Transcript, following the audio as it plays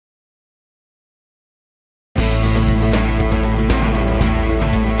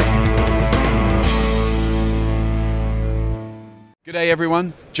G'day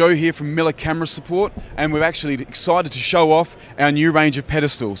everyone, Joe here from Miller Camera Support, and we're actually excited to show off our new range of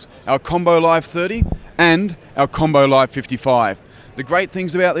pedestals, our Combo Live 30 and our Combo Live 55. The great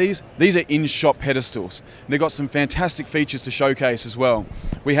things about these are in-shop pedestals. They've got some fantastic features to showcase as well.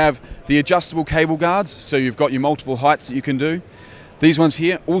 We have the adjustable cable guards, so you've got your multiple heights that you can do. These ones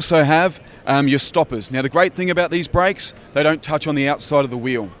here also have your stoppers. Now the great thing about these brakes, they don't touch on the outside of the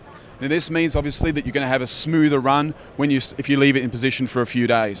wheel. Now this means obviously that you're going to have a smoother run if you leave it in position for a few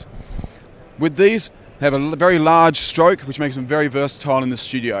days. With these, they have a very large stroke, which makes them very versatile in the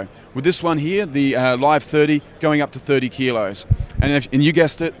studio. With this one here, the Live 30 going up to 30 kilos. And you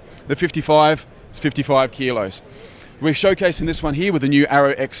guessed it, the 55 is 55 kilos. We're showcasing this one here with the new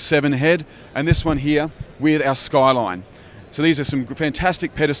Arrow X7 head, and this one here with our Skyline. So these are some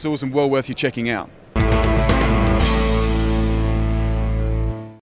fantastic pedestals and well worth you checking out.